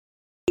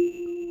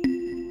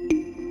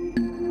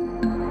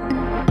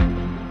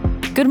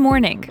Good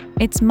morning.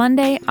 It's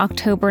Monday,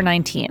 October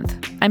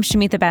 19th. I'm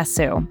Shamita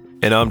Basu.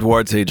 And I'm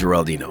Duarte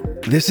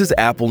Geraldino. This is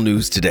Apple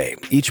News Today.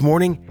 Each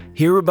morning,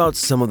 hear about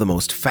some of the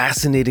most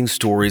fascinating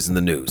stories in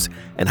the news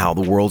and how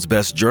the world's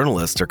best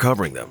journalists are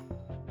covering them.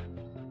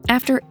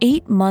 After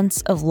 8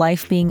 months of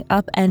life being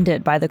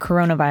upended by the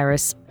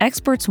coronavirus,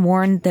 experts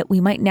warn that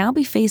we might now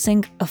be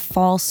facing a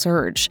fall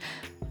surge.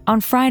 On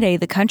Friday,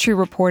 the country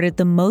reported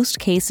the most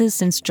cases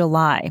since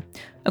July.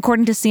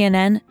 According to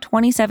CNN,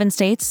 27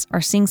 states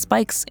are seeing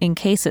spikes in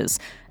cases,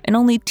 and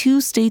only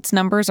 2 states'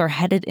 numbers are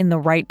headed in the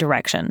right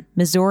direction,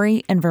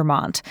 Missouri and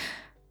Vermont.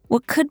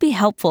 What could be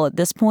helpful at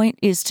this point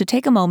is to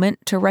take a moment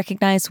to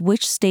recognize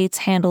which states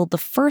handled the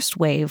first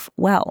wave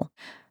well.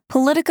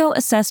 Politico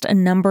assessed a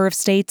number of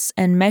states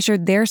and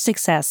measured their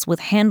success with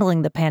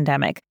handling the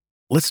pandemic.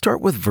 Let's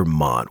start with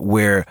Vermont,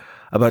 where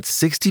about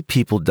 60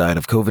 people died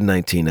of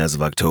COVID-19 as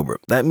of October.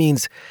 That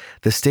means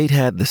the state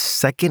had the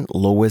second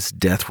lowest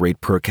death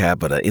rate per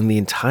capita in the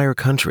entire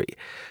country.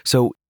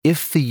 So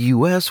if the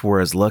U.S. were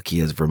as lucky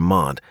as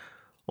Vermont,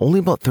 only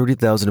about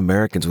 30,000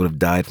 Americans would have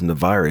died from the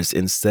virus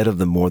instead of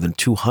the more than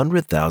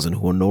 200,000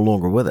 who are no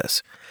longer with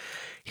us.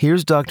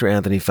 Here's Dr.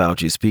 Anthony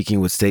Fauci speaking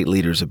with state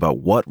leaders about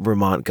what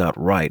Vermont got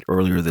right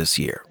earlier this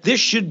year.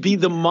 This should be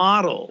the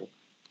model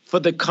for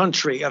the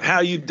country of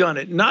how you've done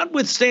it,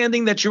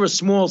 notwithstanding that you're a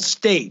small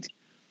state,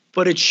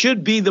 but it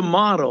should be the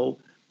model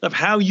of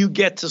how you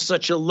get to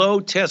such a low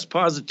test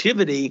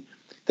positivity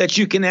that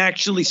you can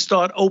actually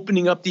start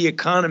opening up the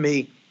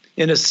economy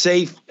in a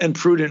safe and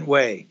prudent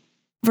way.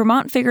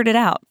 Vermont figured it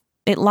out.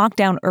 It locked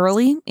down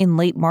early in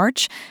late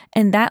March,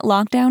 and that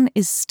lockdown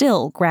is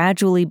still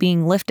gradually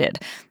being lifted.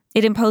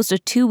 It imposed a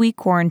 2-week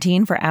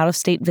quarantine for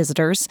out-of-state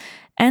visitors,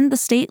 and the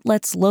state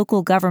lets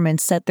local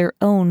governments set their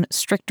own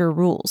stricter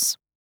rules.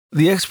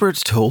 The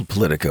experts told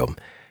Politico,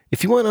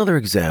 if you want other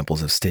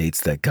examples of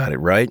states that got it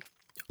right,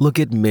 look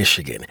at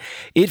Michigan.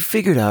 It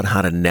figured out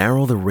how to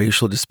narrow the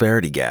racial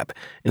disparity gap.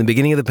 In the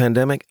beginning of the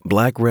pandemic,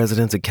 Black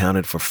residents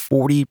accounted for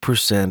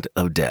 40%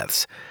 of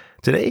deaths.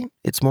 Today,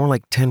 it's more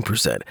like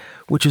 10%,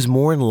 which is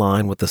more in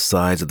line with the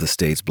size of the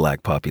state's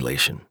Black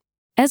population.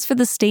 As for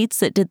the states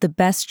that did the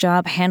best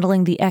job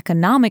handling the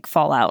economic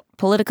fallout,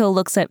 Politico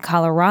looks at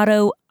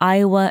Colorado,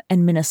 Iowa,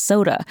 and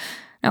Minnesota.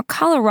 Now,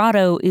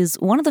 Colorado is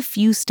one of the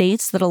few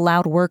states that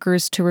allowed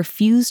workers to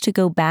refuse to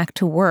go back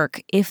to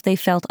work if they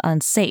felt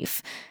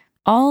unsafe.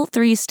 All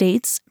 3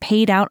 states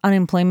paid out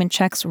unemployment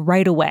checks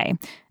right away,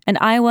 and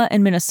Iowa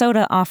and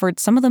Minnesota offered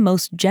some of the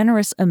most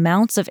generous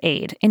amounts of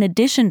aid in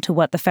addition to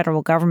what the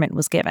federal government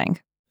was giving.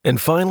 And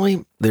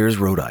finally, there's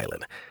Rhode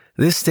Island.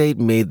 This state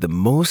made the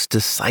most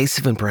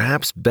decisive and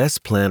perhaps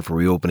best plan for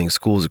reopening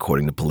schools,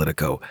 according to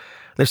Politico.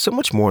 There's so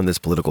much more in this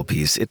political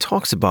piece. It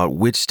talks about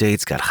which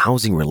states got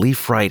housing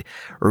relief right,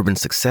 urban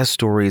success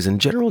stories,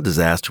 and general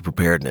disaster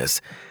preparedness.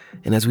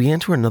 And as we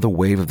enter another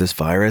wave of this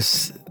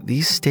virus,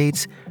 these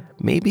states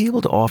may be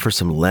able to offer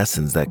some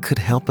lessons that could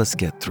help us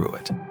get through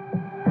it.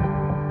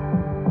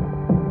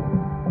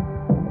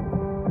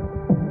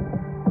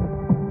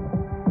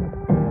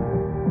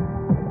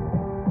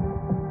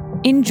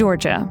 In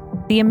Georgia,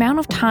 the amount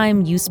of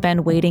time you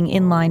spend waiting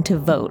in line to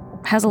vote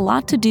has a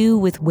lot to do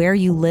with where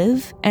you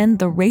live and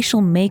the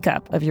racial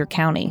makeup of your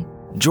county.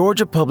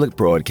 Georgia Public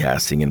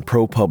Broadcasting and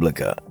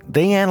ProPublica,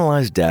 they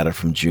analyzed data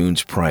from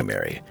June's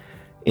primary.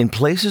 In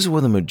places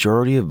where the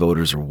majority of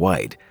voters are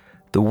white,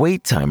 the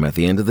wait time at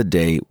the end of the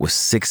day was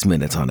 6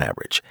 minutes on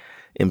average.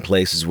 In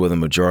places where the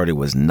majority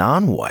was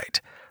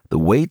non-white, the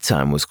wait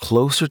time was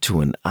closer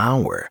to an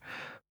hour.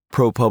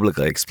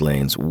 ProPublica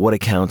explains what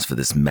accounts for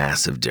this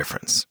massive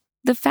difference.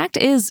 The fact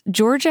is,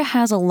 Georgia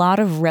has a lot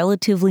of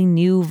relatively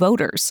new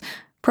voters.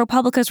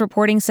 ProPublica's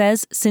reporting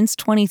says since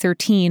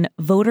 2013,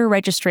 voter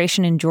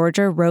registration in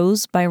Georgia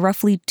rose by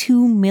roughly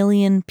 2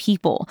 million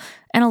people.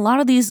 And a lot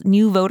of these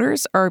new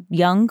voters are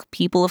young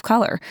people of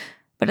color.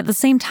 But at the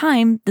same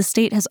time, the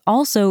state has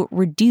also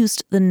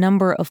reduced the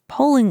number of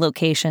polling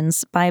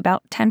locations by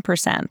about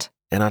 10%.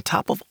 And on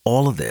top of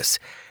all of this,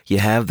 you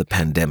have the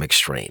pandemic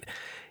strain.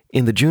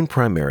 In the June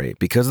primary,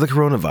 because of the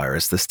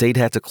coronavirus, the state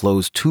had to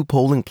close 2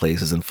 polling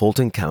places in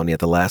Fulton County at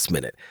the last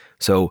minute.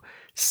 So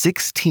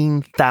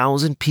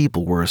 16,000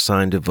 people were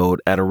assigned to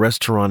vote at a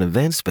restaurant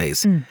event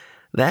space.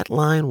 That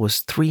line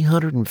was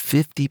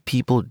 350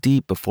 people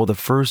deep before the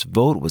first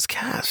vote was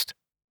cast.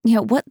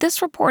 What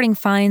this reporting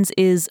finds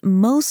is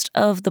most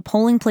of the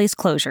polling place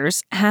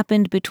closures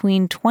happened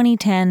between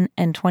 2010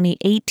 and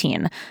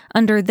 2018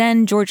 under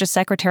then Georgia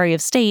Secretary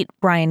of State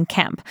Brian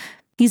Kemp.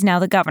 He's now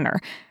the governor.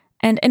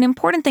 And an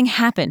important thing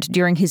happened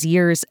during his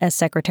years as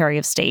Secretary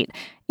of State.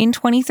 In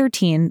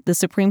 2013, the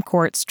Supreme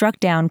Court struck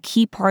down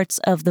key parts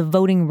of the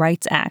Voting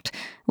Rights Act,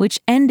 which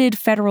ended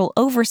federal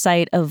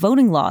oversight of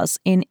voting laws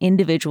in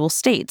individual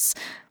states.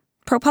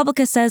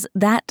 ProPublica says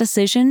that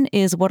decision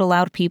is what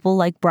allowed people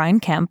like Brian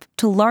Kemp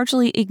to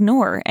largely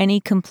ignore any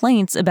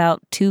complaints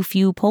about too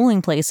few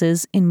polling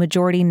places in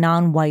majority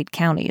non-white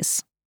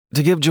counties.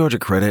 To give Georgia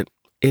credit,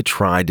 it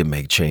tried to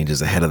make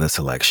changes ahead of this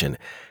election.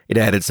 It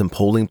added some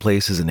polling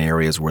places in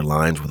areas where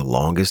lines were the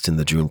longest in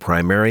the June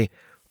primary.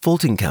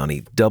 Fulton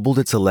County doubled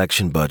its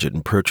election budget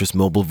and purchased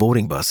mobile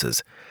voting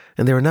buses.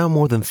 And there are now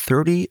more than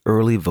 30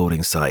 early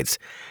voting sites.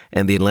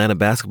 And the Atlanta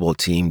basketball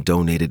team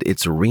donated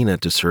its arena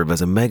to serve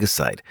as a mega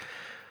site.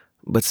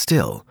 But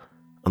still,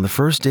 on the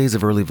first days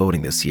of early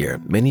voting this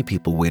year, many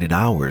people waited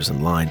hours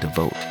in line to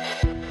vote.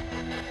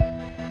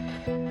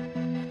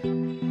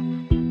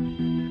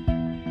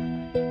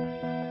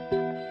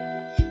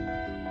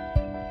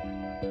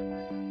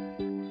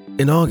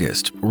 In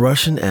August,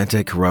 Russian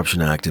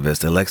anti-corruption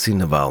activist Alexei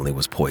Navalny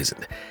was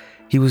poisoned.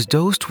 He was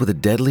dosed with a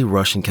deadly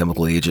Russian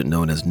chemical agent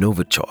known as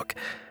Novichok.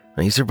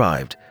 He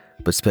survived,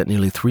 but spent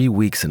nearly 3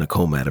 weeks in a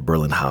coma at a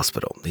Berlin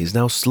hospital. He's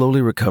now slowly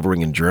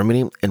recovering in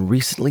Germany and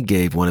recently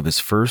gave one of his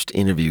first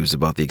interviews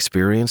about the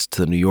experience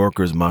to the New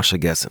Yorker's Masha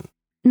Gessen.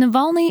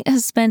 Navalny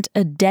has spent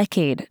a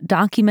decade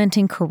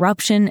documenting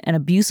corruption and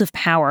abuse of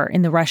power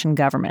in the Russian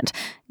government.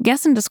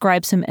 Gessen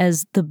describes him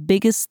as the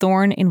biggest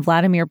thorn in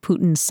Vladimir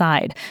Putin's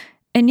side.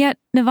 And yet,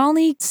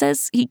 Navalny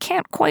says he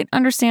can't quite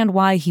understand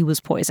why he was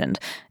poisoned.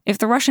 If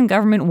the Russian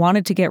government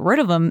wanted to get rid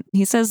of him,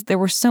 he says there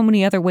were so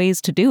many other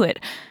ways to do it.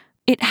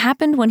 It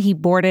happened when he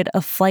boarded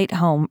a flight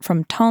home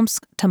from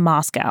Tomsk to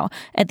Moscow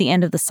at the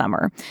end of the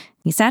summer.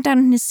 He sat down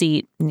in his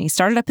seat and he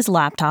started up his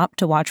laptop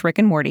to watch Rick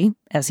and Morty,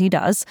 as he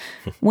does,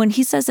 when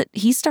he says that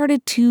he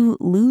started to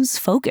lose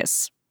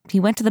focus. He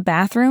went to the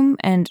bathroom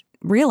and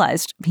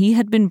realized he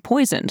had been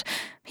poisoned.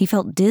 He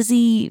felt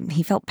dizzy,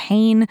 he felt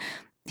pain.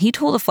 He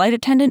told a flight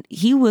attendant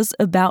he was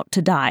about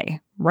to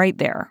die right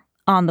there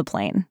on the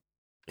plane.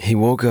 He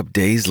woke up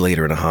days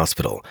later in a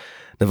hospital.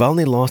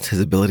 Navalny lost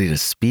his ability to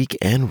speak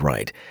and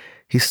write.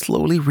 He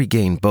slowly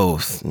regained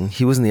both.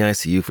 He was in the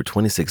ICU for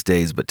 26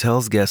 days, but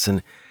tells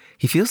Gessen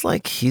he feels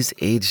like he's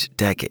aged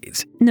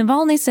decades.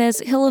 Navalny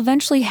says he'll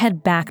eventually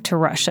head back to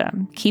Russia,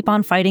 keep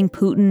on fighting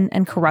Putin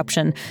and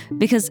corruption,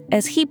 because,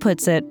 as he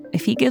puts it,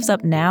 if he gives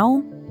up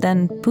now,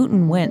 then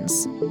Putin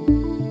wins.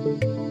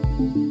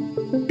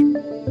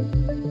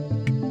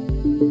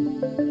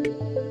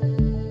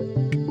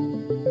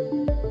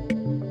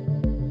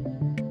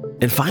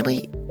 And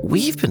finally,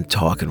 we've been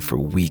talking for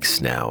weeks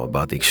now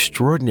about the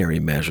extraordinary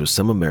measures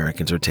some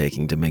Americans are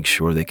taking to make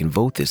sure they can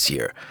vote this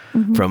year.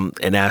 From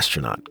an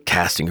astronaut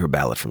casting her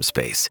ballot from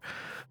space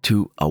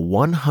to a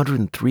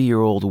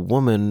 103-year-old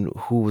woman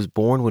who was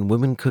born when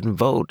women couldn't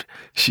vote.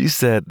 She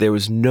said there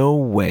was no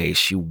way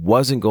she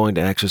wasn't going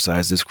to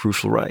exercise this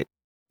crucial right.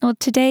 Well,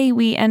 today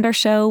we end our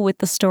show with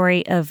the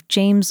story of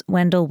James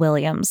Wendell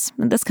Williams.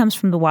 This comes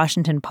from the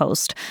Washington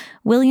Post.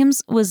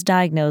 Williams was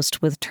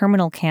diagnosed with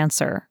terminal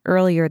cancer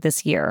earlier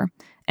this year.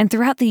 And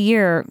throughout the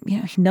year,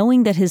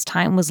 knowing that his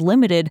time was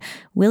limited,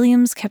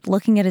 Williams kept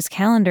looking at his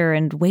calendar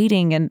and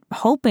waiting and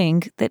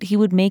hoping that he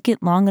would make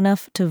it long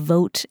enough to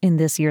vote in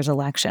this year's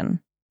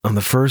election. On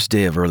the first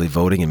day of early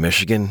voting in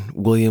Michigan,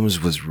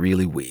 Williams was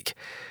really weak.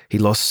 He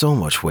lost so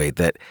much weight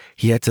that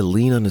he had to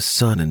lean on his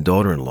son and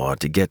daughter-in-law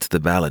to get to the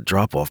ballot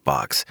drop-off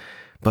box.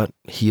 But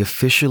he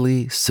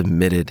officially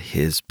submitted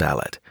his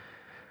ballot.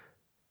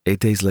 8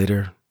 days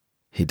later,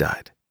 he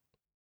died.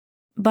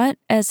 But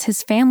as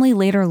his family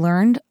later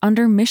learned,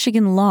 under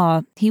Michigan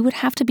law, he would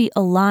have to be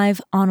alive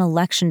on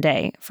Election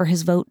Day for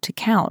his vote to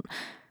count.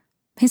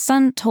 His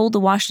son told the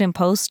Washington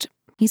Post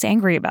he's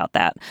angry about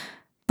that.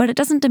 But it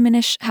doesn't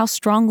diminish how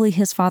strongly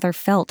his father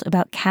felt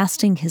about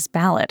casting his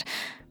ballot.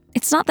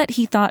 It's not that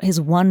he thought his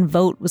one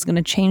vote was going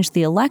to change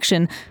the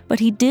election, but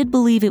he did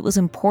believe it was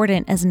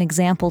important as an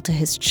example to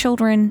his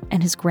children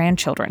and his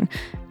grandchildren.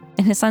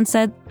 And his son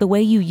said the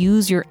way you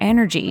use your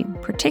energy,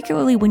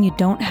 particularly when you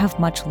don't have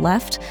much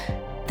left,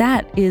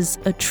 that is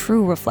a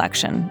true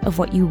reflection of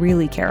what you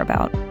really care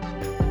about.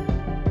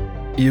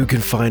 You can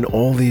find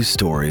all these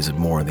stories and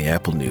more in the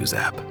Apple News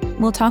app.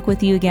 We'll talk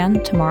with you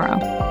again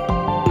tomorrow.